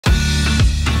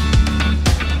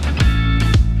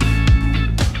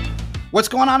What's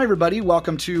going on, everybody?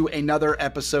 Welcome to another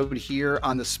episode here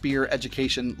on the Spear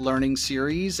Education Learning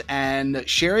Series, and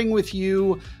sharing with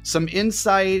you some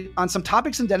insight on some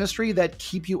topics in dentistry that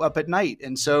keep you up at night.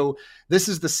 And so this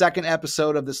is the second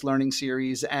episode of this learning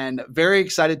series, and very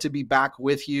excited to be back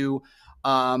with you.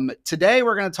 Today,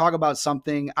 we're going to talk about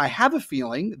something I have a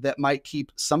feeling that might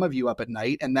keep some of you up at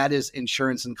night, and that is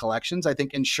insurance and collections. I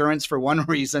think insurance for one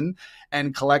reason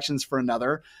and collections for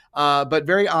another. But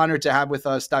very honored to have with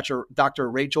us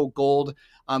Dr. Rachel Gold,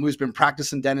 who's been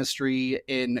practicing dentistry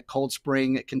in Cold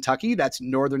Spring, Kentucky. That's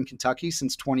Northern Kentucky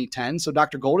since 2010. So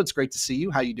Dr. Gold, it's great to see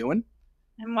you. How you doing?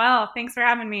 I'm well. Thanks for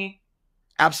having me.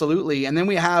 Absolutely. And then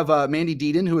we have Mandy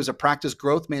Deden, who is a practice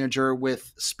growth manager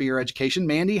with Spear Education.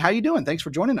 Mandy, how you doing? Thanks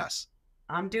for joining us.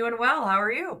 I'm doing well. How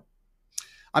are you?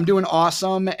 I'm doing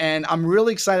awesome. And I'm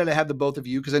really excited to have the both of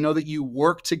you because I know that you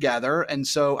work together. And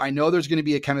so I know there's going to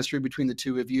be a chemistry between the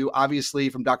two of you, obviously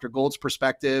from Dr. Gold's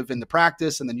perspective in the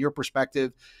practice and then your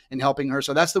perspective in helping her.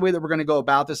 So that's the way that we're going to go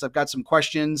about this. I've got some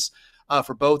questions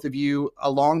for both of you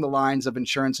along the lines of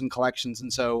insurance and collections.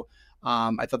 And so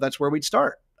I thought that's where we'd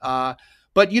start.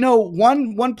 But, you know,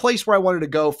 one place where I wanted to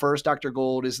go first, Dr.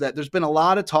 Gold, is that there's been a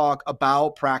lot of talk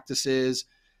about practices,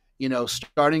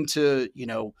 starting to,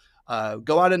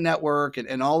 go out and network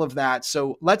and all of that.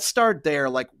 So let's start there.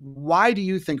 Like, why do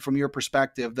you think, from your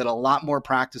perspective, that a lot more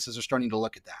practices are starting to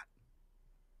look at that?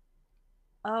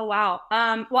 Oh, wow.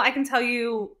 Well, I can tell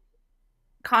you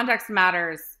context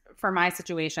matters for my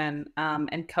situation.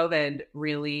 And COVID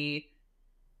really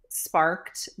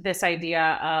sparked this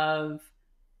idea of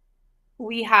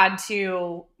we had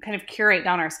to kind of curate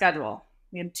down our schedule.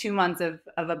 We had 2 months of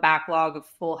a backlog of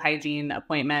full hygiene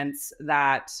appointments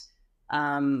that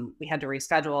we had to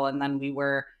reschedule. And then we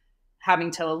were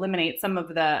having to eliminate some of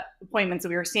the appointments that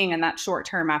we were seeing in that short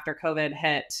term after COVID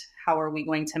hit. How are we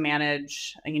going to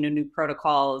manage, new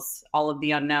protocols, all of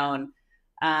the unknown?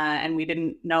 And we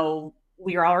didn't know,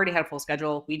 we already had a full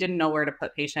schedule. We didn't know where to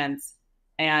put patients.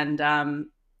 And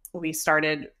we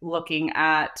started looking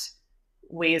at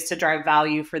ways to drive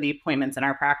value for the appointments in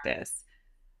our practice.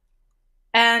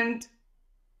 And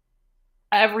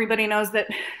everybody knows that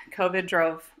COVID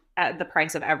drove the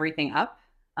price of everything up.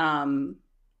 The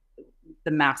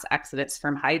mass exodus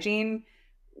from hygiene.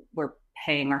 We're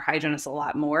paying our hygienists a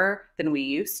lot more than we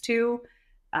used to.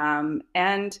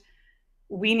 And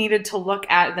we needed to look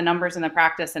at the numbers in the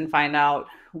practice and find out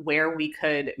where we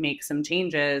could make some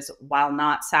changes while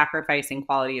not sacrificing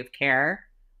quality of care.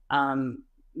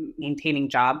 Maintaining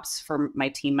jobs for my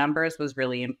team members was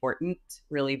really important,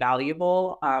 really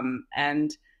valuable.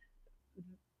 And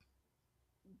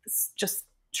just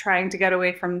trying to get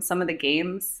away from some of the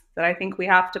games that I think we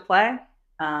have to play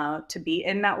to be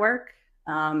in network.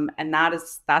 And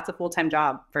that's a full-time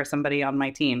job for somebody on my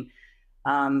team.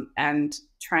 And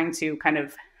trying to kind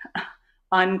of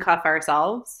uncuff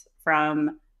ourselves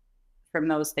from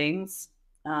those things.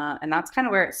 And that's kind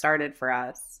of where it started for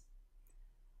us.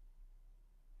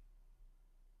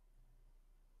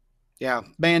 Yeah.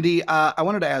 Mandy, I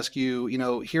wanted to ask you,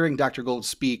 hearing Dr. Gold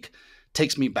speak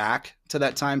takes me back to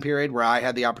that time period where I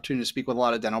had the opportunity to speak with a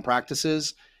lot of dental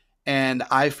practices. And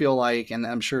I feel like, and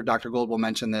I'm sure Dr. Gold will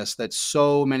mention this, that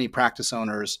so many practice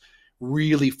owners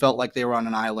really felt like they were on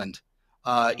an island,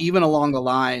 even along the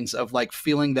lines of like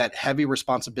feeling that heavy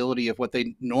responsibility of what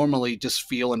they normally just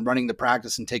feel in running the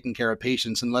practice and taking care of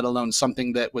patients, and let alone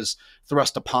something that was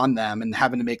thrust upon them and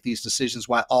having to make these decisions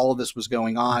while all of this was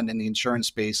going on in the insurance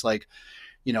space, like,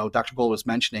 Dr. Gold was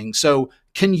mentioning. So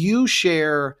can you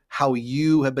share how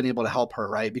you have been able to help her,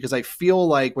 right? Because I feel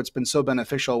like what's been so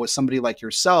beneficial with somebody like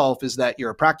yourself is that you're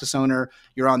a practice owner,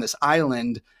 you're on this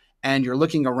island, and you're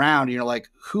looking around and you're like,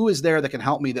 who is there that can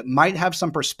help me that might have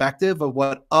some perspective of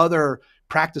what other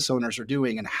practice owners are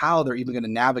doing and how they're even going to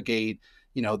navigate,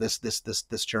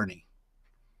 this journey?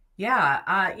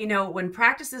 Yeah. When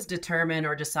practices determine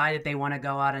or decide that they want to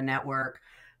go out and network,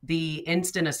 the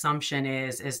instant assumption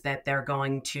is that they're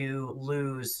going to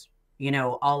lose,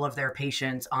 all of their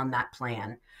patients on that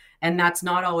plan. And that's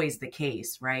not always the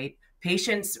case, right?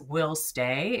 Patients will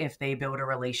stay if they build a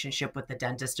relationship with the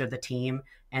dentist or the team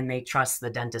and they trust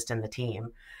the dentist and the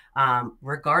team,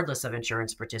 regardless of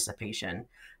insurance participation.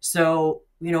 So,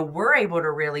 we're able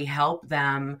to really help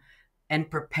them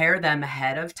and prepare them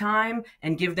ahead of time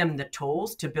and give them the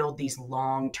tools to build these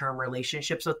long-term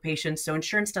relationships with patients. So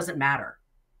insurance doesn't matter.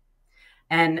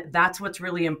 And that's what's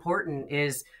really important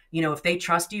is, if they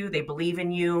trust you, they believe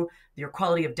in you, your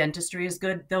quality of dentistry is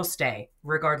good, they'll stay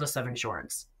regardless of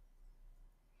insurance.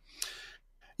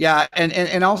 Yeah,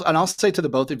 and I'll say to the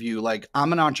both of you, like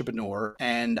I'm an entrepreneur,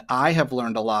 and I have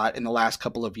learned a lot in the last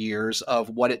couple of years of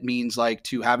what it means like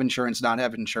to have insurance, not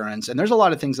have insurance, and there's a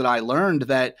lot of things that I learned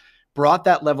that brought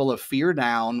that level of fear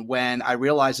down when I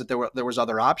realized that there was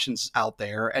other options out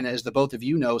there. And as the both of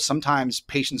you know, sometimes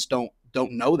patients don't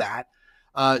know that.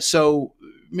 So,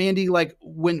 Mandy, like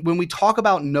when we talk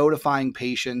about notifying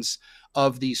patients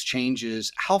of these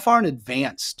changes, how far in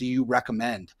advance do you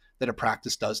recommend that a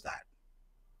practice does that?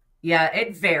 Yeah,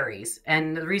 it varies.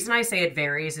 And the reason I say it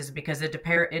varies is because it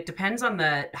depends on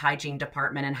the hygiene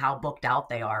department and how booked out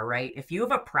they are, right? If you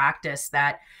have a practice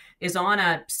that is on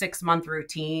a 6 month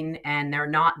routine and they're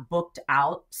not booked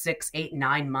out 6, 8,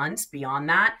 9 months beyond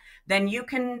that, then you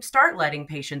can start letting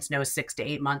patients know 6 to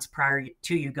 8 months prior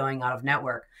to you going out of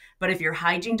network. But if your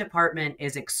hygiene department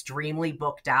is extremely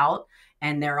booked out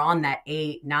and they're on that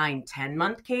 8, 9, 10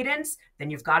 month cadence, then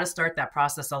you've got to start that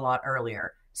process a lot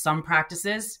earlier. Some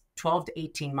practices, 12 to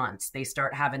 18 months, they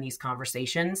start having these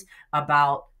conversations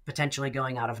about potentially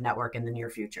going out of network in the near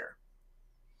future.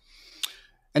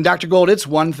 And Dr. Gold, it's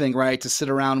one thing, right, to sit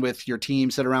around with your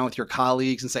team, sit around with your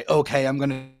colleagues and say, okay, I'm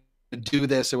going to do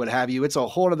this or what have you. It's a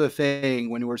whole other thing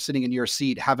when we're sitting in your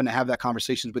seat, having to have that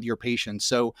conversation with your patients.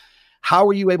 So how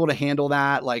were you able to handle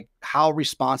that? Like how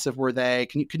responsive were they?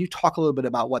 Can you talk a little bit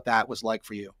about what that was like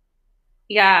for you?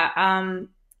 Yeah, I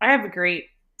have a great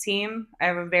team. I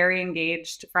have a very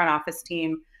engaged front office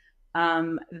team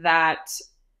that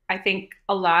I think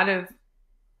a lot of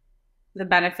the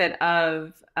benefit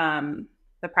of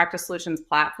the Practice Solutions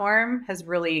platform has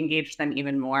really engaged them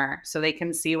even more. So they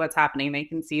can see what's happening. They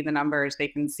can see the numbers. They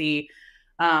can see,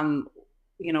 um,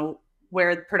 you know,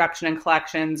 where production and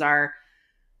collections are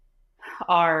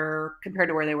compared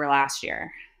to where they were last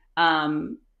year.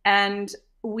 And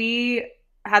we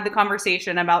had the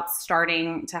conversation about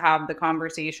starting to have the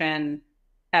conversation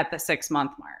at the 6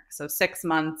 month mark. So 6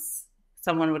 months,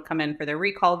 someone would come in for their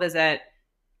recall visit,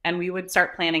 and we would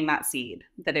start planting that seed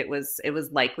that it was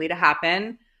likely to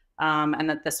happen, and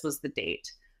that this was the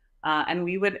date. And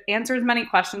we would answer as many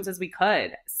questions as we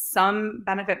could. Some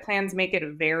benefit plans make it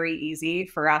very easy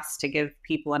for us to give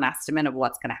people an estimate of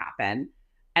what's going to happen,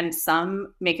 and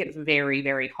some make it very,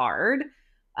 very hard.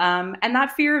 And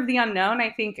that fear of the unknown, I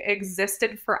think,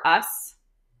 existed for us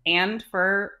and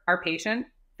for our patient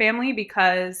family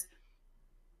because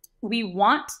we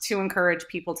want to encourage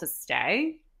people to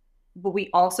stay, but we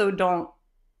also don't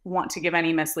want to give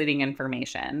any misleading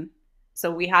information.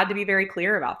 So we had to be very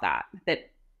clear about that, that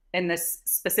in this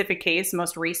specific case,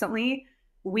 most recently,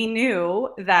 we knew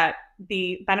that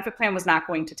the benefit plan was not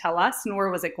going to tell us, nor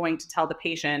was it going to tell the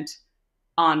patient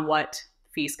on what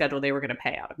fee schedule they were going to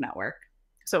pay out of network.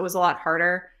 So it was a lot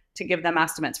harder to give them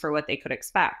estimates for what they could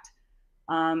expect.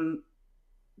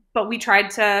 But we tried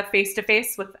to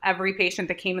face with every patient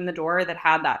that came in the door that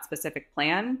had that specific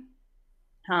plan.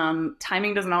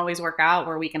 Timing doesn't always work out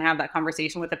where we can have that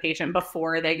conversation with the patient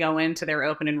before they go into their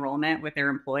open enrollment with their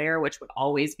employer, which would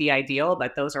always be ideal,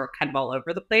 but those are kind of all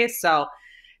over the place. So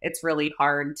it's really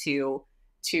hard to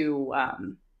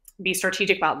be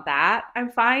strategic about that, I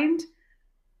find.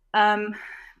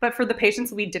 But for the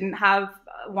patients we didn't have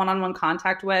one-on-one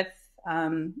contact with,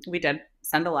 we did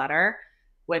send a letter,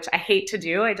 which I hate to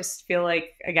do. I just feel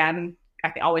like, again,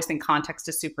 I always think context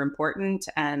is super important,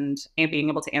 and being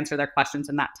able to answer their questions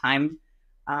in that time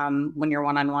when you're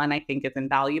one-on-one, I think is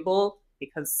invaluable,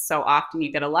 because so often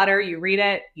you get a letter, you read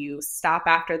it, you stop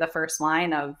after the first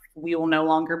line of "we will no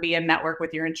longer be in network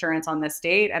with your insurance on this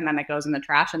date," and then it goes in the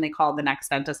trash and they call the next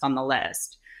dentist on the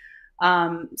list.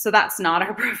 So that's not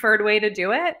our preferred way to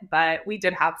do it, but we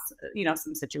did have,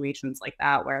 some situations like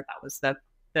that where that was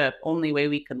the only way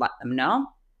we could let them know.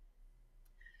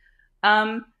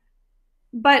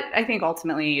 But I think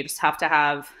ultimately you just have to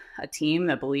have a team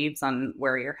that believes on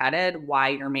where you're headed, why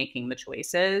you're making the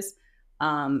choices,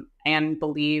 and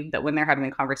believe that when they're having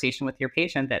a conversation with your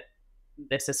patient that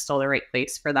this is still the right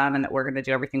place for them, and that we're going to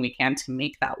do everything we can to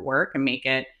make that work and make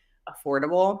it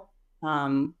affordable,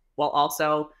 while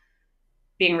also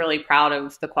being really proud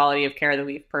of the quality of care that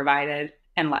we've provided,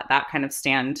 and let that kind of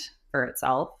stand for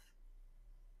itself.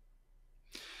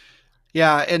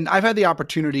 Yeah, and I've had the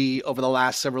opportunity over the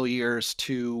last several years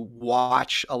to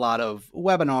watch a lot of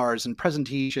webinars and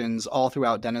presentations all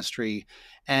throughout dentistry.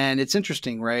 And it's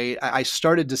interesting, right? I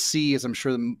started to see, as I'm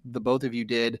sure the both of you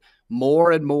did,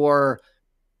 more and more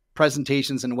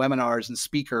presentations and webinars and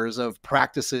speakers of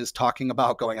practices talking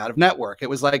about going out of network. It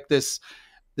was like this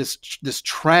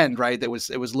trend, right? It was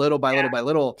little by little by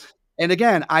little. And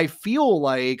again, I feel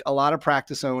like a lot of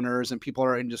practice owners and people in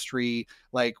our industry,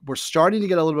 like we're starting to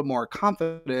get a little bit more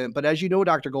confident. But as you know,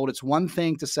 Dr. Gold, it's one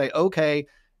thing to say, okay,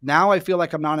 Now I feel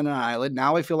like I'm not on an island.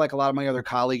 Now I feel like a lot of my other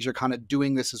colleagues are kind of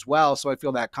doing this as well. So I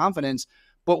feel that confidence.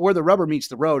 But where the rubber meets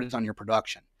the road is on your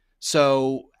production.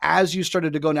 So as you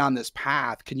started to go down this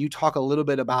path, can you talk a little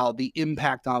bit about the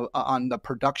impact on the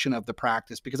production of the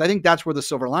practice? Because I think that's where the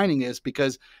silver lining is,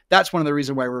 because that's one of the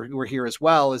reasons why we're here as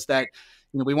well, is that,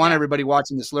 we want everybody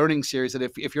watching this learning series that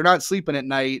if you're not sleeping at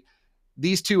night,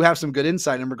 these two have some good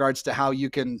insight in regards to how you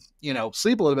can,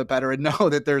 sleep a little bit better and know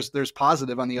that there's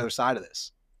positive on the other side of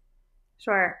this.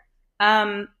 Sure.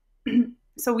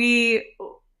 So we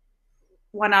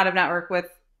went out of network with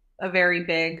a very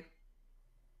big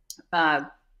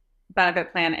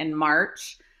benefit plan in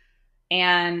March.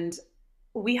 And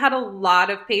we had a lot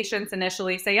of patients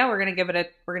initially say, yeah, we're going to give it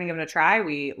a try.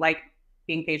 We like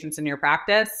being patients in your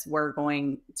practice. We're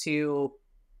going to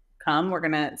come. We're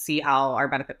going to see how our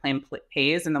benefit plan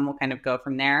pays, and then we'll kind of go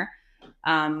from there.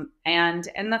 And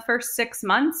in the first 6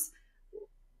 months,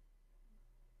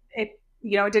 it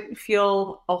didn't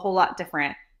feel a whole lot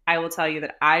different. I will tell you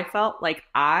that I felt like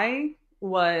I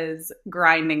was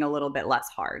grinding a little bit less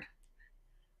hard.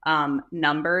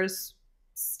 Numbers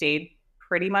stayed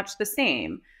pretty much the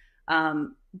same.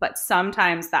 But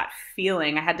sometimes that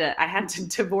feeling, I had to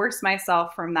divorce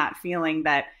myself from that feeling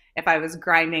that if I was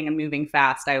grinding and moving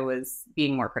fast, I was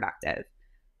being more productive.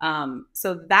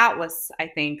 So that was, I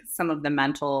think, some of the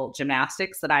mental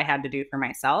gymnastics that I had to do for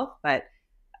myself. But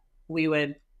we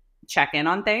would check in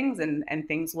on things, and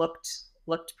things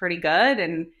looked pretty good,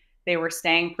 and they were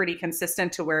staying pretty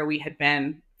consistent to where we had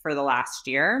been for the last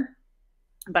year.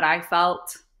 But I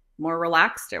felt more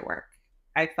relaxed at work.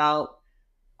 I felt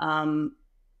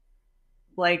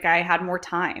like I had more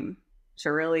time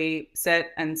to really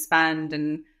sit and spend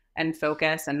and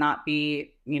focus and not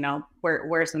be,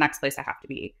 where's the next place I have to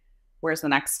be? Where's the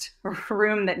next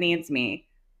room that needs me?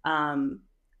 And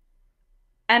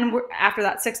after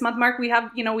that 6-month mark,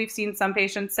 we've seen some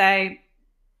patients say,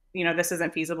 this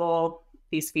isn't feasible.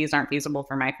 These fees aren't feasible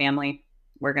for my family.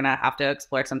 We're going to have to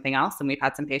explore something else. And we've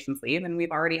had some patients leave, and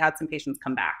we've already had some patients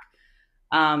come back.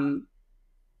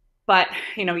 But,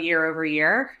 year over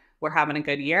year, we're having a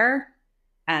good year.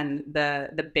 And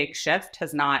the big shift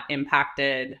has not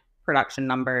impacted production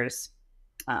numbers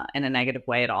in a negative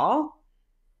way at all.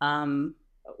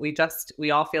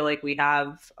 We all feel like we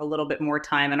have a little bit more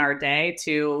time in our day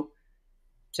to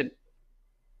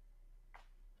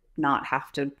not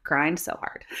have to grind so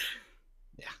hard.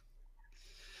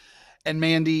 And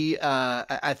Mandy,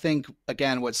 I think,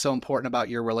 again, what's so important about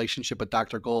your relationship with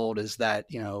Dr. Gold is that,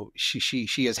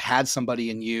 she has had somebody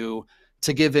in you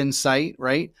to give insight,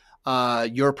 right?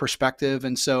 Your perspective.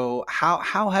 And so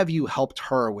how have you helped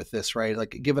her with this, right?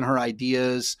 Like given her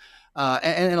ideas,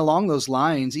 and along those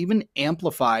lines, even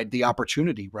amplified the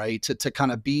opportunity, right? To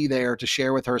kind of be there to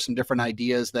share with her some different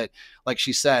ideas that, like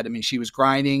she said, I mean, she was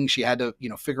grinding. She had to,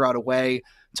 figure out a way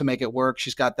to make it work.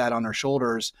 She's got that on her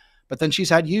shoulders. But then she's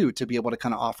had you to be able to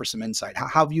kind of offer some insight. How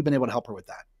have you been able to help her with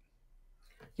that?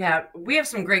 Yeah, we have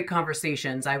some great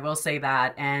conversations, I will say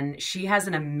that. And she has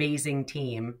an amazing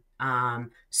team.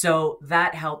 So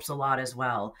that helps a lot as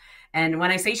well. And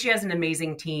when I say she has an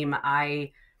amazing team,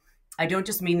 I don't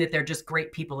just mean that they're just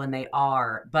great people, and they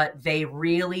are, but they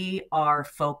really are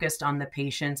focused on the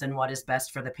patients and what is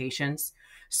best for the patients.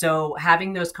 So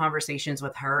having those conversations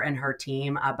with her and her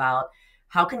team about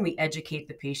how can we educate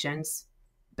the patients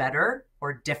better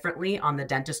or differently on the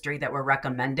dentistry that we're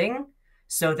recommending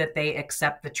so that they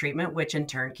accept the treatment, which in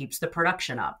turn keeps the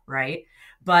production up, right?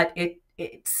 But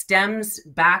it stems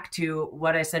back to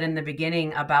what I said in the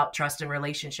beginning about trust and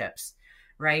relationships,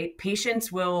 right?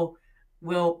 Patients will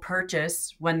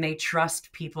purchase when they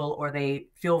trust people or they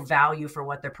feel value for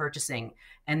what they're purchasing.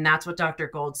 And that's what Dr.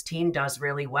 Gold's team does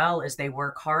really well, is they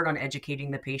work hard on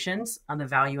educating the patients on the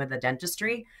value of the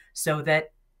dentistry so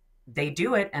that they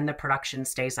do it and the production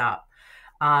stays up.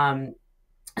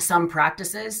 Some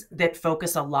practices that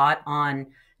focus a lot on,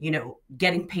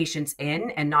 getting patients in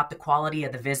and not the quality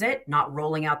of the visit, not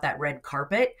rolling out that red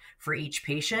carpet for each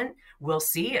patient, will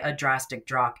see a drastic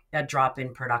drop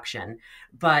in production.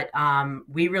 But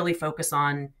we really focus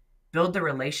on build the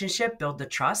relationship, build the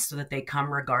trust so that they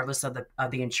come regardless of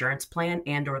the insurance plan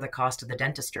and or the cost of the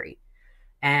dentistry.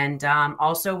 And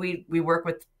also we work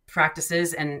with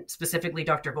practices and specifically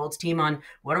Dr. Gold's team on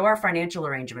what do our financial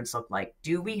arrangements look like?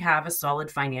 Do we have a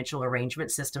solid financial arrangement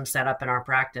system set up in our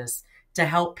practice to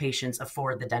help patients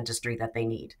afford the dentistry that they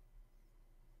need?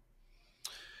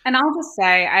 And I'll just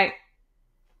say,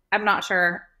 I'm not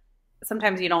sure.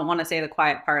 Sometimes you don't want to say the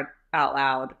quiet part out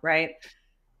loud, right?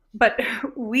 But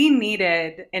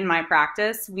in my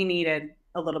practice, we needed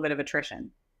a little bit of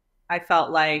attrition. I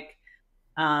felt like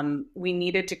We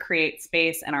needed to create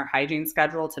space in our hygiene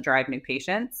schedule to drive new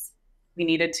patients. We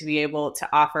needed to be able to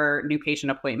offer new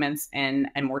patient appointments in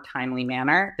a more timely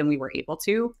manner than we were able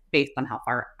to based on how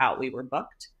far out we were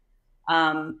booked.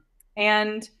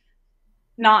 And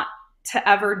not to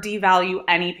ever devalue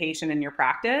any patient in your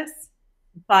practice.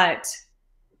 But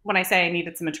when I say I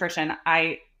needed some attrition,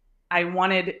 I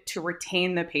wanted to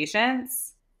retain the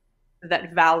patients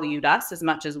that valued us as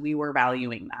much as we were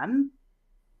valuing them.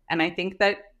 And I think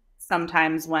that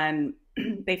sometimes when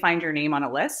they find your name on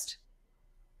a list,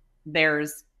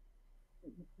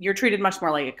 you're treated much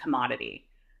more like a commodity.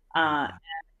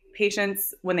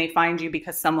 Patients, when they find you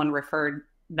because someone referred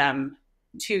them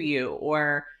to you,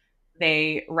 or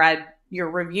they read your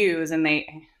reviews, and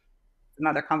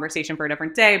another conversation for a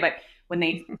different day, but when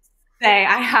they say,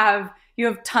 you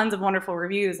have tons of wonderful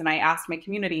reviews, and I asked my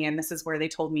community, and this is where they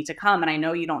told me to come, and I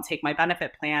know you don't take my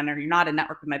benefit plan, or you're not in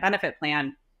network with my benefit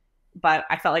plan, but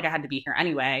I felt like I had to be here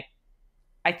anyway.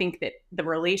 I think that the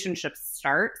relationship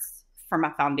starts from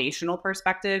a foundational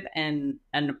perspective and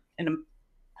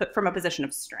from a position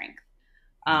of strength.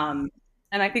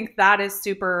 And I think that is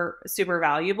super, super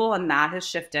valuable. And that has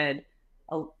shifted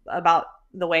about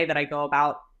the way that I go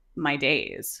about my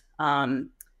days. And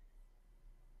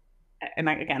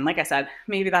again, like I said,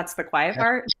 maybe that's the quiet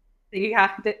part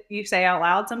that you say out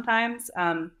loud sometimes.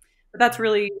 But that's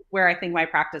really where I think my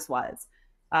practice was.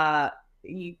 I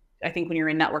think when you're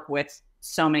in network with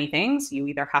so many things, you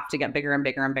either have to get bigger and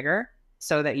bigger and bigger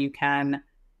so that you can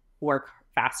work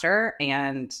faster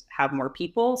and have more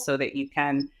people so that you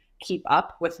can keep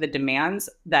up with the demands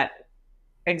that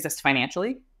exist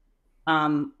financially.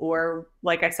 Or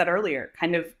like I said earlier,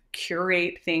 kind of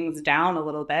curate things down a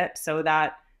little bit so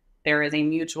that there is a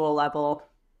mutual level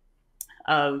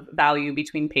of value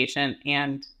between patient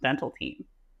and dental team.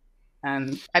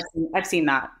 And I've seen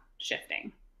that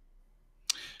shifting.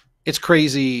 It's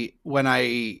crazy when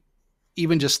I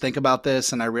even just think about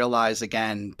this and I realize,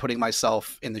 again, putting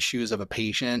myself in the shoes of a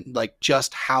patient, like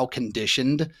just how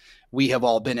conditioned we have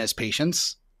all been as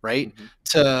patients, right? Mm-hmm.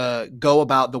 To go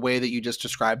about the way that you just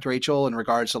described, Rachel, in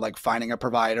regards to like finding a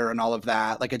provider and all of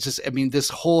that. Like, it's just, I mean, this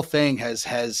whole thing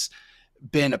has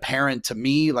been apparent to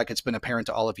me, like it's been apparent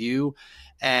to all of you.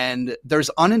 And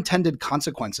there's unintended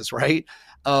consequences, right?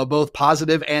 Both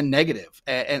positive and negative.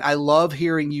 And I love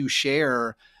hearing you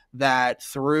share that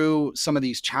through some of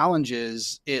these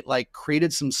challenges, it like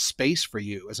created some space for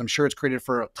you, as I'm sure it's created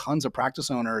for tons of practice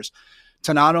owners,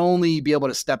 to not only be able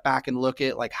to step back and look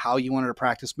at like how you wanted to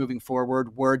practice moving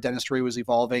forward, where dentistry was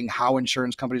evolving, how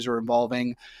insurance companies are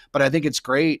evolving. But I think it's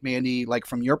great, Mandy, like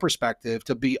from your perspective,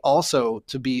 to be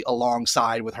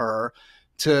alongside with her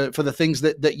for the things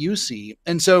that you see.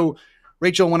 And so,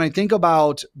 Rachel, when I think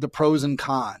about the pros and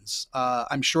cons,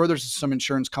 I'm sure there's some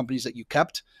insurance companies that you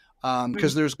kept,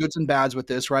 because there's goods and bads with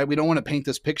this, right? We don't want to paint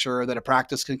this picture that a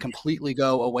practice can completely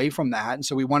go away from that. And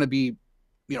so we want to be,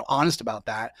 honest about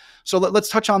that. So let's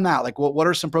touch on that. Like, what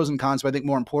are some pros and cons? But I think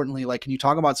more importantly, like, can you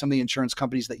talk about some of the insurance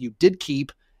companies that you did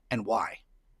keep and why?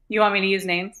 You want me to use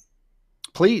names?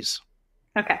 Please.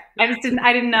 Okay. I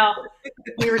didn't know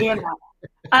we were doing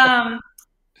that.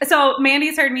 So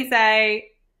Mandy's heard me say,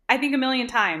 I think a million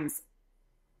times,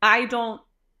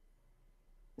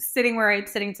 sitting where I'm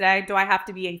sitting today, do I have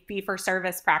to be a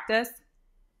fee-for-service practice?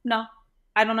 No.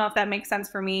 I don't know if that makes sense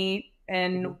for me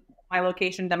in my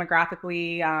location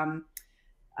demographically.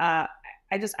 I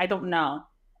don't know.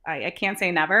 I can't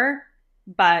say never,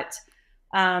 but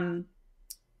the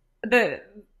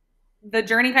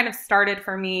journey kind of started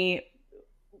for me.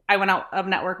 I went out of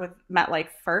network with MetLife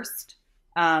first,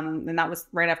 and that was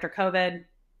right after COVID.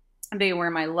 They were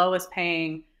my lowest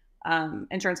paying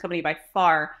insurance company by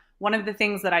far. One of the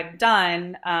things that I've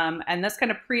done, and this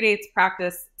kind of predates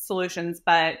Practice Solutions,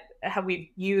 but how we've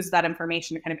used that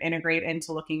information to kind of integrate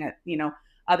into looking at,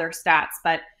 other stats.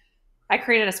 But I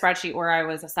created a spreadsheet where I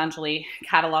was essentially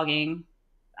cataloging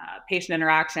patient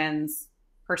interactions,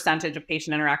 percentage of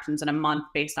patient interactions in a month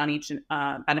based on each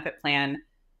benefit plan,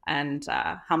 and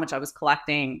how much I was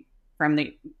collecting from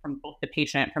both the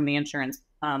patient, from the insurance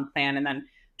plan, and then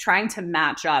trying to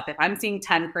match up. If I'm seeing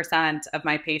 10% of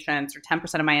my patients or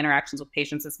 10% of my interactions with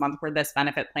patients this month for this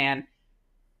benefit plan,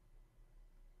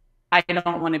 I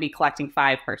don't want to be collecting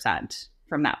 5%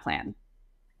 from that plan,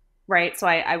 right? So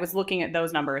I was looking at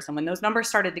those numbers. And when those numbers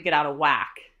started to get out of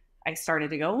whack, I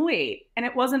started to go, wait. And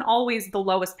it wasn't always the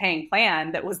lowest paying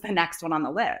plan that was the next one on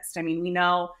the list. I mean, we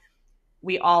know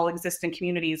we all exist in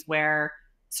communities where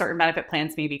certain benefit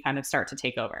plans maybe kind of start to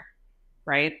take over,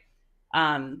 right?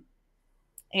 And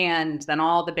then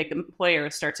all the big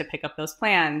employers start to pick up those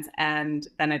plans, and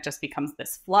then it just becomes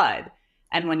this flood.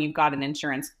 And when you've got an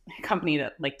insurance company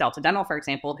that, like Delta Dental, for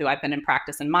example, who I've been in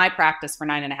practice in my practice for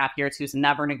 9.5 years, who's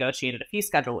never negotiated a fee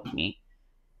schedule with me,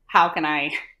 how can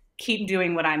I keep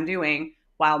doing what I'm doing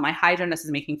while my hygienist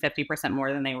is making 50%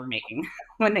 more than they were making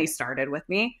when they started with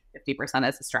me? 50%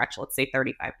 is a stretch. Let's say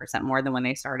 35% more than when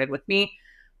they started with me.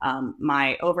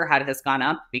 My overhead has gone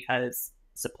up because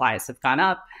supplies have gone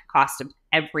up. Cost of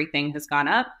everything has gone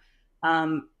up.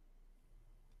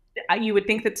 You would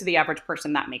think that to the average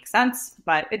person that makes sense,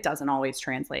 but it doesn't always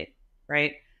translate,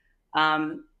 right?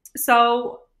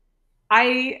 So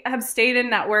I have stayed in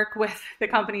network with the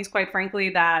companies, quite frankly,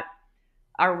 that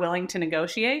are willing to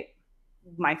negotiate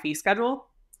my fee schedule,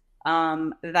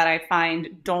 that I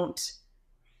find don't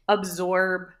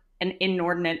absorb an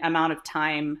inordinate amount of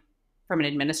time from an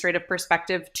administrative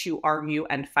perspective to argue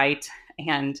and fight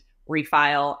and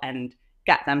refile and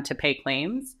get them to pay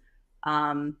claims.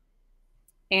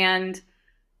 And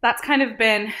that's kind of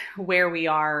been where we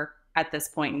are at this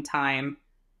point in time.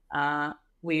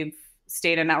 We've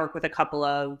stayed in network with a couple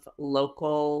of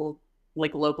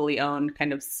locally owned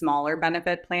kind of smaller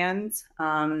benefit plans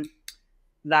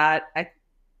that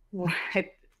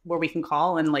where we can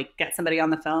call and like get somebody on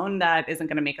the phone that isn't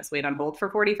going to make us wait on hold for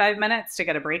 45 minutes to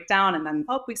get a breakdown and then,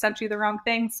 oh, we sent you the wrong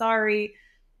thing. Sorry.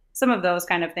 Some of those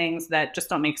kind of things that just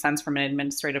don't make sense from an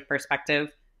administrative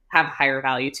perspective have higher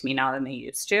value to me now than they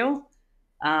used to.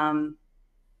 And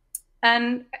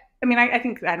I mean, I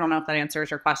think, I don't know if that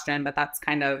answers your question, but that's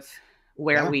kind of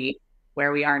where we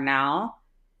are now.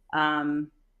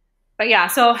 But yeah,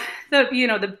 so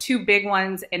the two big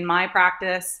ones in my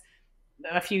practice,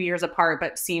 a few years apart,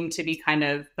 but seem to be kind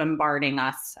of bombarding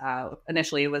us.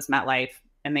 Initially, it was MetLife,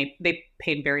 and they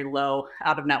paid very low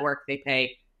out of network. They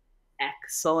pay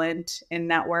excellent in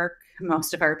network.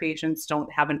 Most of our patients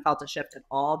haven't felt a shift at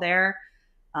all there.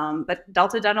 But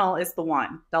Delta Dental is the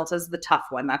one. Delta's the tough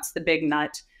one. That's the big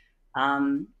nut.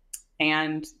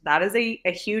 And that is a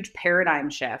huge paradigm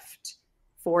shift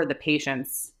for the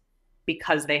patients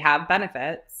because they have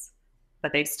benefits,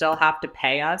 but they still have to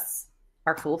pay us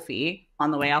our full fee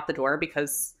on the way out the door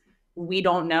because we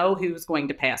don't know who's going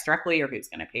to pay us directly or who's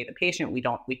going to pay the patient.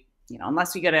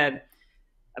 Unless you get a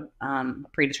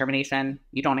predetermination,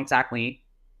 you don't exactly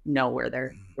know where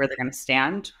they're going to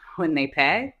stand when they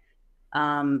pay.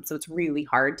 So it's really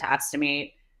hard to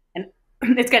estimate, and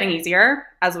it's getting easier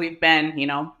as we've been,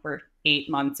 we're 8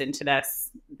 months into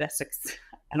this,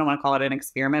 I don't want to call it an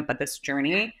experiment, but this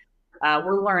journey.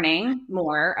 We're learning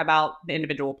more about the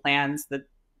individual plans, the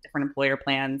different employer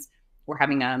plans. We're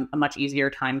having a much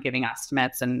easier time giving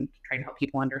estimates and trying to help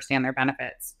people understand their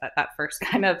benefits. But that first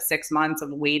kind of 6 months of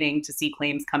waiting to see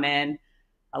claims come in,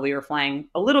 we were flying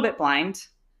a little bit blind.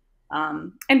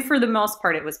 And for the most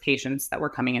part, it was patients that were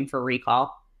coming in for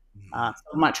recall. So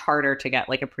much harder to get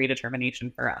like a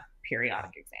predetermination for a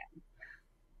periodic exam.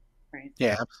 Right.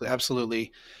 Yeah,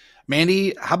 absolutely.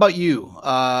 Mandy, how about you?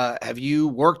 Have you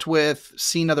worked with,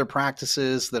 seen other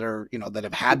practices that are, that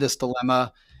have had this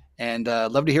dilemma? And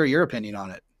love to hear your opinion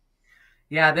on it.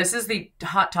 Yeah, this is the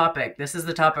hot topic. This is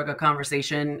the topic of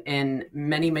conversation in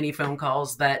many, many phone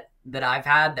calls that I've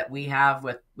had, that we have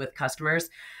with customers.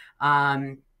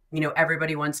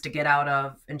 Everybody wants to get out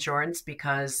of insurance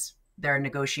because their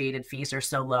negotiated fees are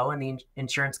so low, and the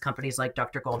insurance companies, like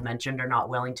Dr. Gold mentioned, are not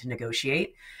willing to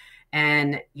negotiate.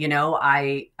 And,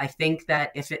 I think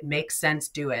that if it makes sense,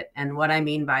 do it. And what I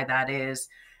mean by that is,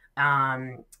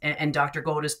 and Dr.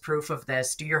 Gold is proof of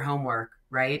this, do your homework,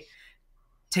 right?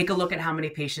 Take a look at how many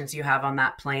patients you have on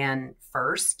that plan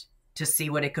first to see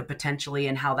what it could potentially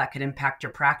and how that could impact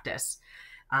your practice.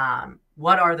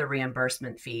 What are the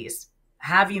reimbursement fees?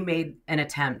 Have you made an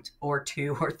attempt or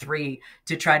 2 or 3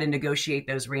 to try to negotiate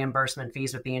those reimbursement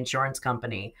fees with the insurance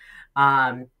company?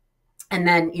 And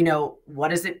then,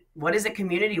 what is it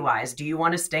community-wise? Do you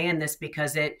want to stay in this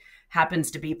because it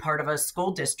happens to be part of a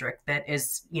school district that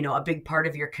is, a big part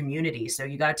of your community? So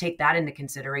you got to take that into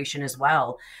consideration as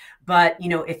well. But,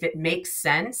 if it makes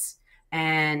sense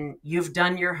and you've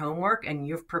done your homework and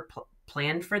you've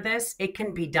planned for this, it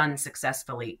can be done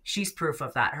successfully. She's proof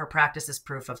of that. Her practice is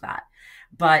proof of that.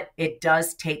 But it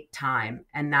does take time.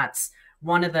 And that's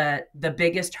one of the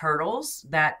biggest hurdles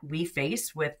that we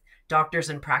face with doctors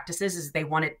and practices is they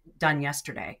want it done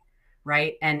yesterday,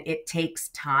 right? And it takes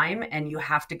time, and you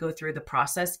have to go through the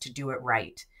process to do it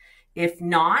right. If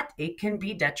not, it can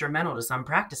be detrimental to some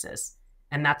practices,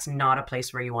 and that's not a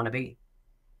place where you want to be.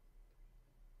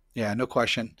 Yeah, no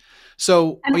question.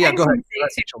 So, go ahead.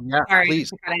 Yeah, sorry,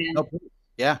 please. No, please.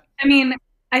 Yeah. I mean,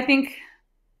 I think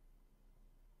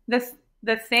the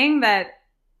thing that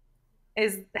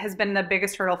has been the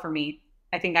biggest hurdle for me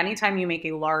I think anytime you make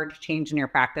a large change in your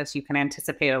practice, you can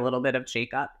anticipate a little bit of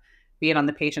shakeup, be it on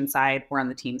the patient side or on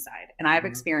the team side. And I've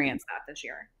experienced that this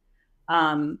year.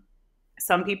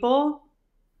 Some people,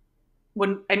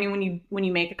 when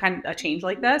you make a change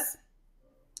like this,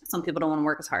 some people don't want to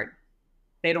work as hard.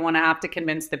 They don't want to have to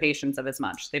convince the patients of as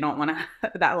much. They don't want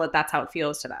to, that's how it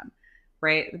feels to them,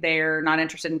 right? They're not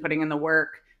interested in putting in the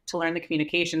work to learn the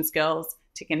communication skills,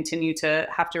 to continue to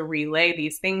have to relay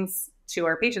these things to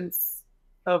our patients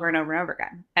over and over and over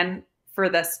again. And for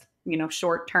this,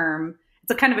 short term,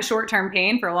 it's a kind of a short term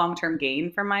pain for a long term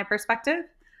gain from my perspective.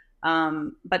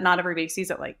 But not everybody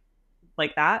sees it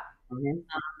like that. Mm-hmm.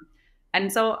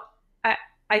 And so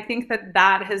I think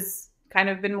that has kind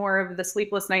of been more of the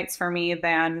sleepless nights for me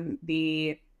than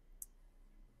the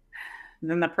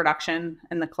production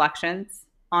and the collections,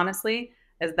 honestly,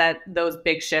 is that those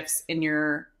big shifts in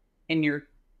your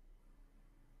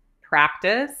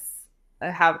practice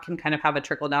can kind of have a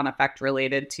trickle down effect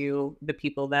related to the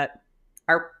people that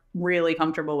are really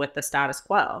comfortable with the status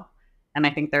quo. And I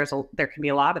think there can be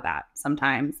a lot of that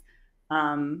sometimes.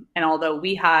 And although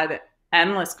we had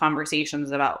endless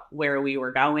conversations about where we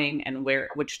were going and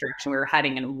which direction we were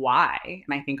heading and why,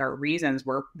 and I think our reasons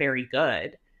were very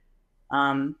good,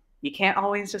 you can't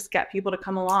always just get people to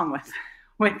come along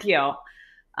with you.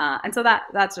 And so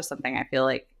that's just something I feel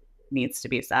like needs to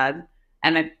be said.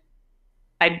 And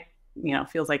I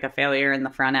feels like a failure in the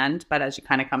front end, but as you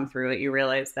kind of come through it, you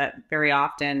realize that very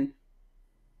often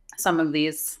some of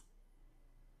these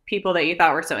people that you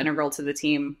thought were so integral to the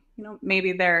team,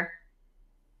 maybe there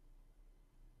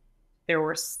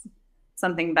was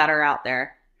something better out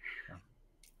there.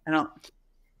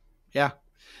 Yeah.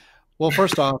 Well,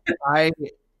 first off, I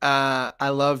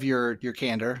love your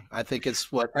candor. I think it's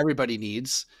what everybody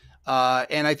needs.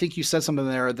 And I think you said something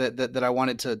there that I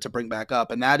wanted to bring back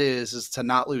up, and that is to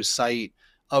not lose sight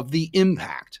of the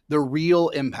impact, the real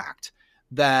impact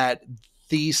that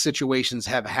these situations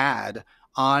have had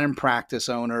on practice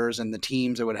owners and the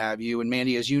teams that would have you. And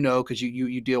Mandy, as you know, because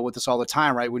you deal with this all the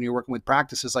time, right? When you're working with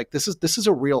practices, like this is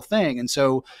a real thing. And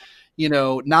so,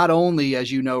 not only,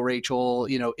 as you know, Rachel,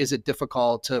 is it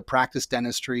difficult to practice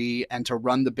dentistry and to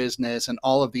run the business and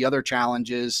all of the other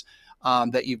challenges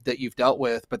that you've dealt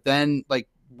with, but then like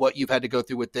what you've had to go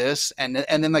through with this, and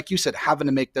then like you said, having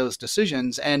to make those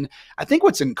decisions. And I think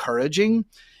what's encouraging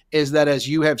is that, as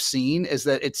you have seen, is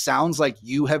that it sounds like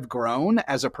you have grown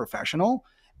as a professional.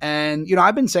 And,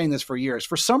 I've been saying this for years.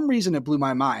 For some reason, it blew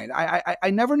my mind.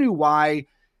 I never knew why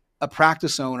a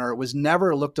practice owner was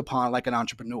never looked upon like an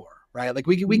entrepreneur, right? Like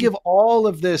we give all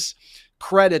of this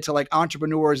credit to like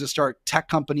entrepreneurs that start tech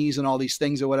companies and all these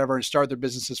things or whatever and start their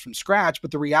businesses from scratch.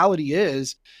 But the reality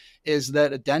is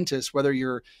that a dentist, whether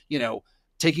you're,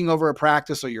 taking over a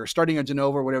practice or you're starting a de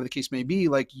novo or whatever the case may be,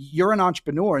 like you're an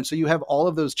entrepreneur. And so you have all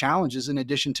of those challenges in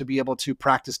addition to be able to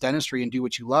practice dentistry and do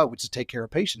what you love, which is take care of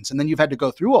patients. And then you've had to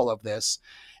go through all of this.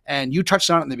 And you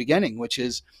touched on it in the beginning, which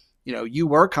is, you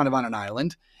were kind of on an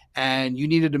island and you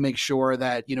needed to make sure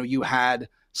that, you had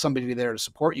somebody there to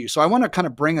support you. So I want to kind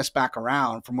of bring us back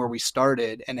around from where we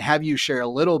started and have you share a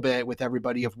little bit with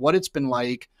everybody of what it's been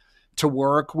like to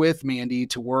work with Mandy,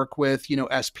 to work with,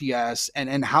 SPS,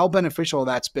 and how beneficial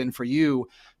that's been for you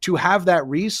to have that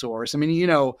resource. I mean,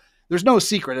 there's no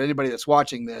secret to anybody that's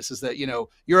watching this is that,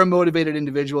 you're a motivated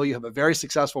individual. You have a very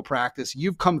successful practice.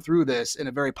 You've come through this in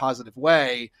a very positive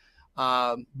way.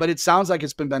 But it sounds like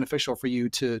it's been beneficial for you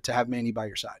to have Mandy by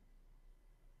your side.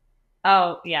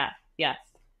 Oh yeah. Yes.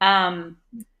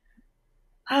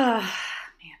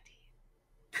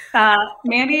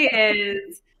 Mandy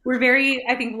is, we're very,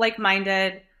 I think,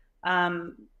 like-minded,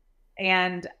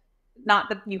 and not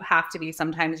that you have to be.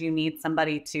 Sometimes you need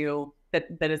somebody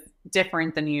that is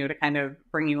different than you to kind of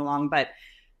bring you along. But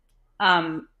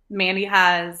Mandy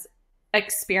has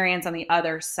experience on the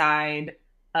other side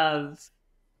of,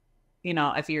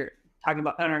 if you're talking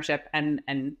about ownership and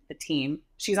the team,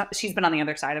 she's been on the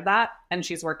other side of that, and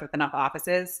she's worked with enough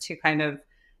offices to kind of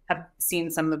have seen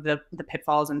some of the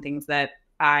pitfalls and things that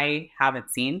I haven't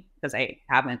seen because I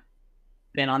haven't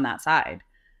been on that side.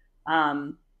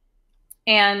 And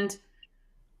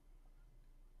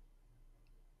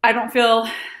I don't feel,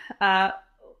 I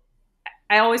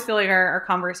always feel like our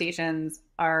conversations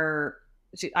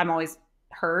I'm always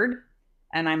heard,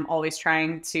 and I'm always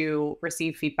trying to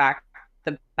receive feedback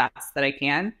the best that I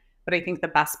can. But I think the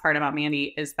best part about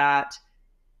Mandy is that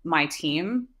my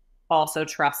team also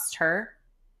trusts her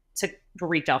to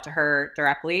reach out to her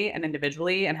directly and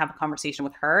individually and have a conversation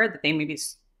with her that they may be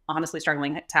honestly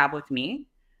struggling to have with me.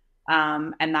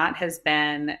 And that has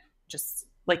been just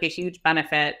like a huge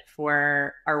benefit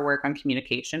for our work on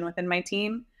communication within my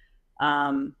team.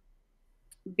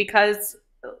 because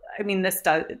I mean, this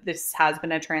has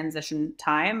been a transition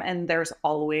time, and there's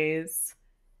always,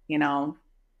 you know,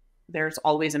 there's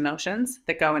always emotions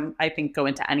that go and I think go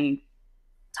into any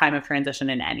time of transition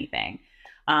in anything.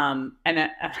 And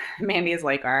Mandy is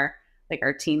like our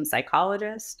team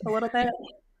psychologist a little bit.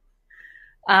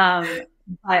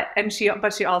 But she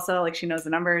also, like, she knows the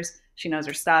numbers, she knows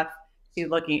her stuff. She's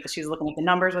looking at the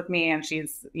numbers with me, and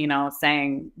she's,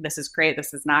 saying, this is great,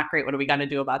 this is not great. What do we got to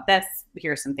do about this?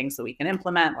 Here's some things that we can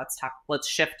implement. Let's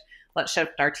shift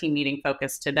our team meeting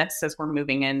focus to this as we're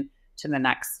moving in to the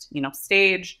next,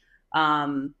 stage.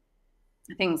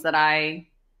 Things that I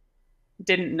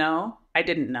didn't know.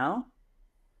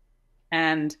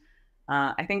 And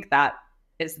I think that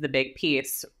is the big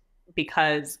piece,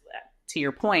 because to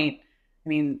your point, I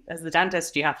mean, as the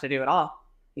dentist, you have to do it all.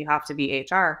 You have to be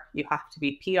HR, you have to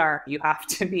be PR, you have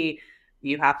to be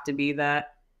the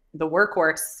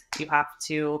workhorse, you have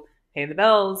to pay the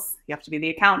bills, you have to be the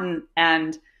accountant,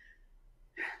 and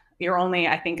you're only,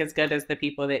 I think, as good as the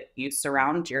people that you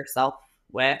surround yourself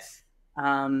with.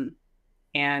 And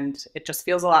it just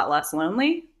feels a lot less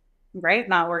lonely, right?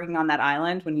 Not working on that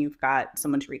island when you've got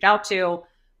someone to reach out to,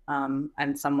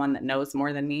 and someone that knows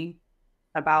more than me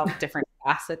about different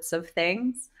facets of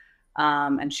things.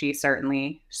 And she's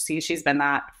been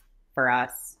that for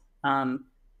us. Yeah,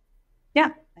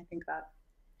 I think that.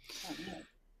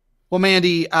 Well,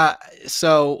 Mandy, I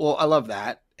love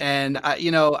that. And,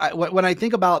 when I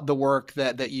think about the work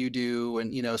that you do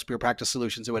and, Spear Practice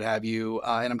Solutions and what have you,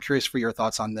 and I'm curious for your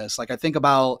thoughts on this. Like, I think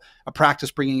about a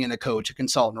practice bringing in a coach, a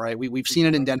consultant, right? We've seen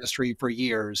it in dentistry for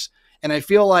years. And I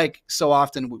feel like so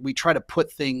often we try to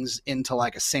put things into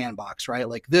like a sandbox, right?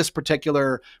 Like, this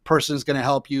particular person is going to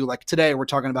help you. Like, today we're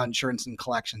talking about insurance and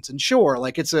collections, and sure,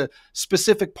 like, it's a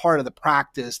specific part of the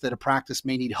practice that a practice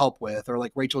may need help with, or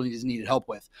like Rachel needed help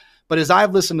with. But as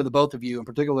I've listened to the both of you, and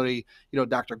particularly,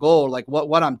 Dr. Gold, like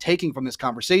what I'm taking from this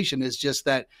conversation is just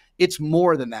that it's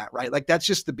more than that, right? Like, that's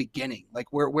just the beginning. Like,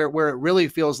 where it really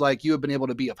feels like you have been able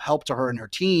to be of help to her and her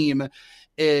team,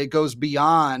 it goes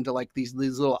beyond like these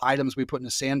little items we put in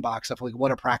a sandbox of like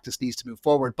what a practice needs to move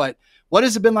forward. But what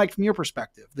has it been like from your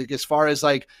perspective, like, as far as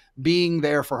like being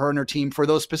there for her and her team for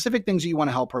those specific things that you want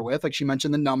to help her with? Like, she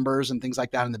mentioned the numbers and things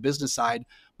like that on the business side,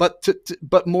 but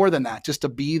but more than that, just to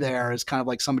be there as kind of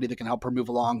like somebody that can help her move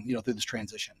along, through this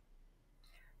transition.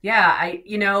 Yeah,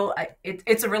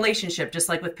 it's a relationship, just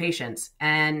like with patients,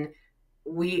 and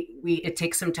it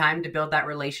takes some time to build that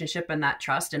relationship and that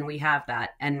trust, and we have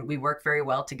that, and we work very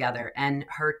well together, and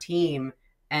her team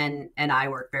and I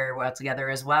work very well together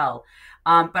as well.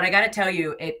 But I got to tell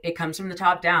you, it comes from the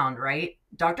top down, right?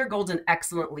 Dr. Gold's an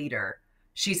excellent leader.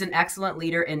 She's an excellent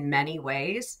leader in many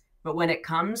ways, but when it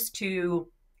comes to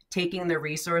taking the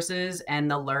resources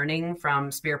and the learning from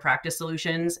Spear Practice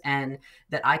Solutions and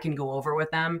that I can go over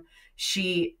with them,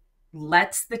 she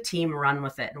lets the team run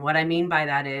with it. And what I mean by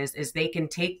that is they can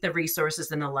take the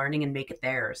resources and the learning and make it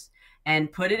theirs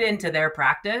and put it into their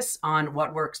practice on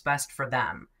what works best for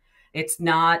them. It's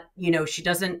not,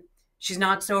 she's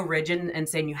not so rigid and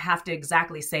saying you have to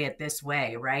exactly say it this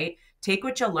way, right? Take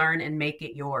what you learn and make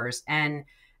it yours. And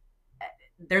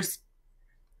there's,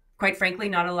 quite frankly,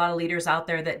 not a lot of leaders out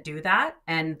there that do that.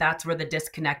 And that's where the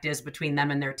disconnect is between them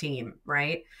and their team,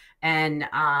 right? And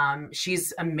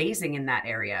she's amazing in that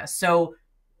area. So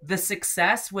the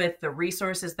success with the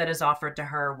resources that is offered to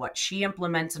her, what she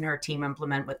implements and her team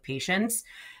implement with patients,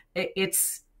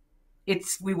 it's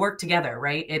we work together,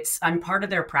 right? I'm part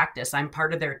of their practice. I'm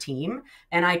part of their team.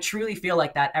 And I truly feel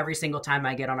like that every single time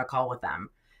I get on a call with them.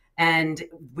 And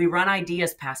we run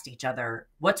ideas past each other.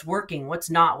 What's working? What's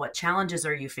not? What challenges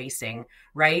are you facing?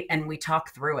 Right? And we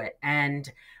talk through it.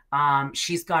 And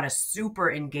she's got a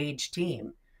super engaged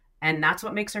team. And that's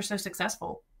what makes her so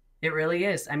successful. It really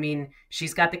is. I mean,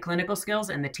 she's got the clinical skills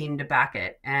and the team to back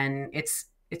it. And it's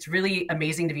really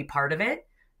amazing to be part of it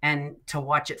and to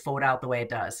watch it fold out the way it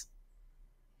does.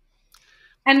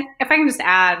 And if I can just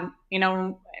add,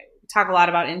 talk a lot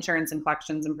about insurance and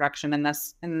collections and production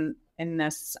in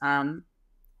this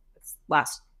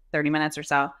last 30 minutes or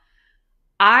so.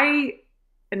 And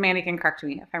Mandy can correct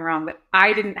me if I'm wrong, but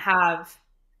I didn't have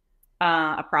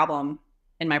a problem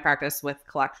in my practice with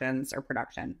collections or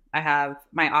production. I have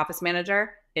my office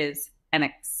manager is an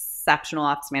exceptional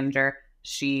office manager.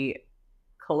 She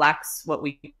collects what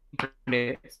we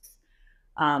produce.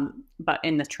 But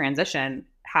in the transition,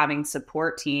 having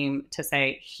support team to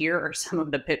say, here are some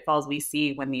of the pitfalls we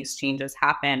see when these changes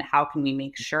happen. How can we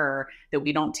make sure that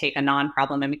we don't take a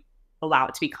non-problem and allow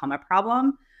it to become a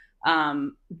problem?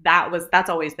 That's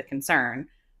always the concern,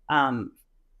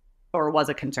 or was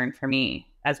a concern for me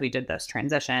as we did this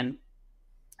transition.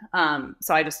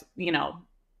 So I just,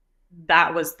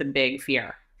 that was the big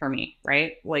fear for me,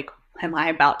 right? Like, am I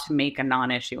about to make a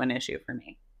non-issue an issue for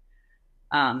me?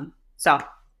 So,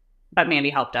 but Mandy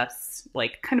helped us,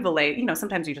 like, kind of allay,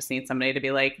 sometimes you just need somebody to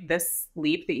be like, this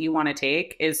leap that you want to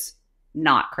take is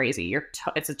not crazy.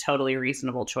 It's a totally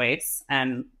reasonable choice.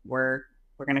 And we're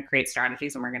going to create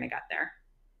strategies and we're going to get there.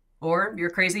 Or you're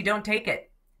crazy, don't take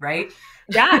it. Right?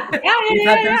 Yeah. We've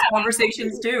had those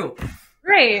conversations too.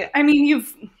 Right. I mean,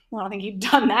 I don't think you've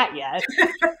done that yet.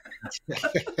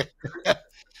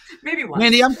 Maybe once.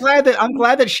 Mandy, I'm glad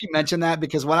that she mentioned that,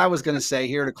 because what I was going to say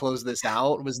here to close this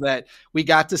out was that we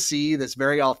got to see this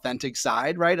very authentic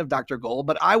side, right, of Dr. Gold.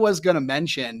 But I was going to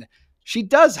mention she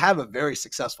does have a very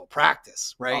successful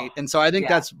practice, right? And so I think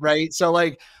that's right. So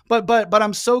like, but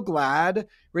I'm so glad,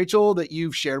 Rachel, that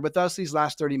you've shared with us these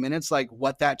last 30 minutes, like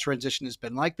what that transition has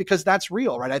been like, because that's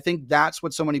real, right? I think that's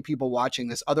what so many people watching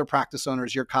this, other practice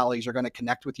owners, your colleagues, are going to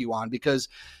connect with you on, because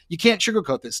you can't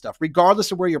sugarcoat this stuff,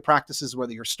 regardless of where your practice is,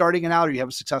 whether you're starting it out or you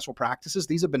have successful practices.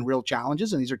 These have been real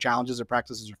challenges, and these are challenges that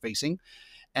practices are facing.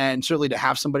 And certainly to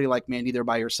have somebody like Mandy there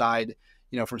by your side,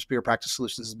 from Superior Practice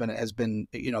Solutions has been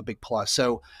a big plus.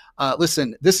 So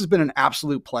listen, this has been an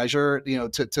absolute pleasure,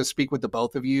 to speak with the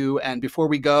both of you. And before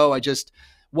we go,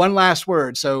 one last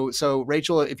word. So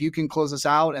Rachel, if you can close us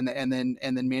out, and then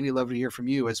Mandy, love to hear from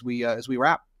you as we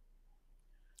wrap.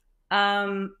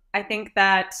 I think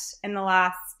that in the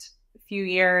last few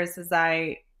years, as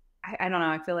I don't know,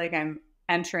 I feel like I'm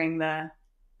entering the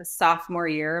sophomore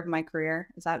year of my career.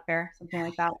 Is that fair? Something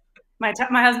like that.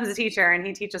 My husband's a teacher and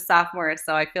he teaches sophomores,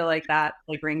 so I feel like that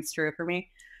rings true for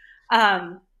me.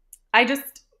 When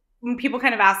people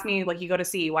kind of ask me, like, you go to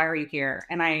sea, why are you here?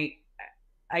 And I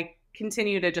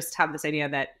continue to just have this idea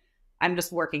that I'm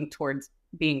just working towards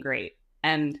being great.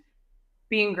 And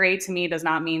being great to me does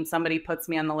not mean somebody puts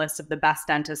me on the list of the best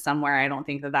dentists somewhere. I don't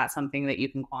think that that's something that you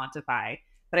can quantify.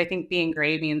 But I think being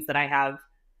great means that I have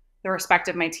the respect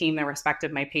of my team, the respect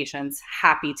of my patients,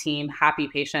 happy team, happy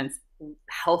patients,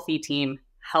 healthy team,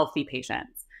 healthy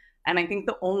patients. And I think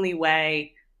the only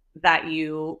way that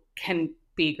you can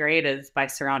be great is by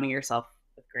surrounding yourself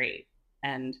with great.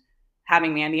 And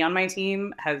having Mandy on my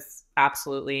team has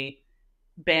absolutely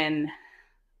been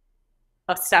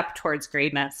a step towards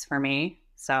greatness for me.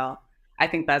 So I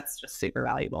think that's just super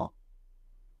valuable.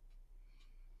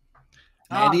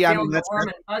 Mandy,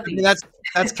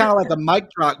 that's kind of like a mic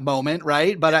drop moment,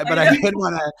 right? But I did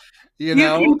want to, you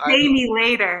can pay me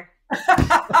later.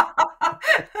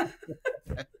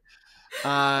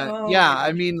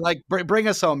 I mean, like, bring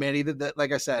us home, Mandy.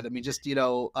 Like I said, I mean, just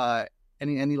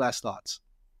any last thoughts?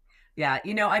 Yeah,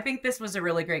 I think this was a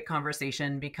really great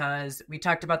conversation, because we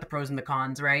talked about the pros and the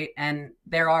cons, right? And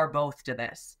there are both to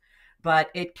this, but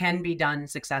it can be done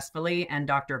successfully. And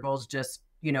Dr. Gold's just,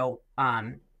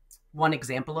 one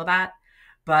example of that.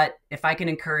 But if I can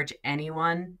encourage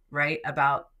anyone, right,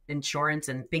 about insurance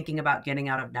and thinking about getting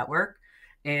out of network,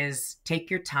 is take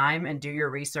your time and do your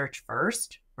research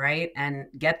first, right? And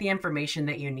get the information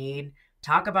that you need,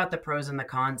 talk about the pros and the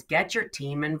cons, get your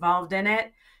team involved in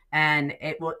it. And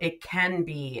it can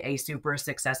be a super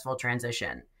successful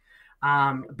transition.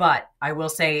 But I will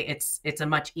say it's a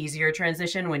much easier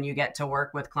transition when you get to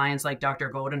work with clients like Dr.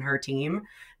 Gold and her team,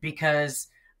 because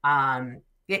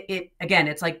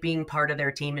it's like being part of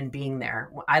their team and being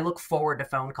there. I look forward to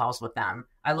phone calls with them.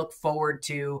 I look forward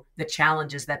to the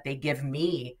challenges that they give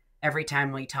me every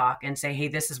time we talk and say, hey,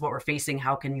 this is what we're facing.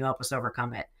 How can you help us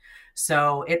overcome it?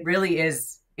 So it really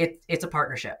is, it's a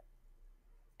partnership.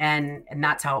 And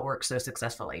that's how it works so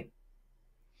successfully.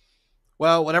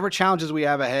 Well, whatever challenges we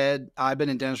have ahead, I've been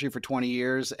in dentistry for 20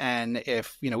 years. And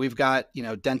if, we've got,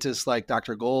 dentists like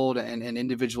Dr. Gold and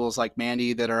individuals like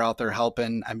Mandy that are out there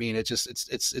helping, I mean,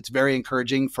 it's very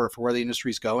encouraging for where the industry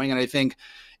is going. And I think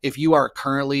if you are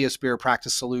currently a Superior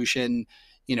Practice Solution,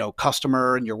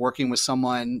 customer, and you're working with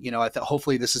someone, I think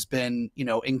hopefully this has been,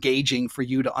 engaging for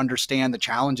you to understand the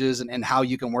challenges and how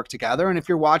you can work together. And if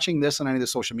you're watching this on any of the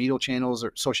social media channels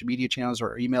or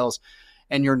emails,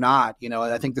 and you're not,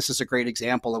 I think this is a great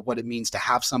example of what it means to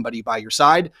have somebody by your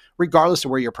side, regardless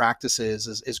of where your practice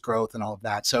is growth and all of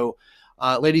that. So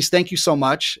ladies, thank you so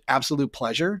much. Absolute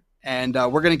pleasure. And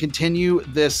we're going to continue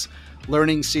this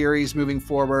learning series moving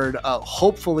forward,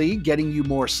 hopefully getting you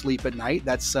more sleep at night.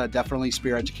 That's definitely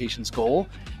Superior Education's goal.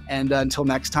 And until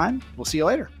next time, we'll see you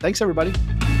later. Thanks, everybody.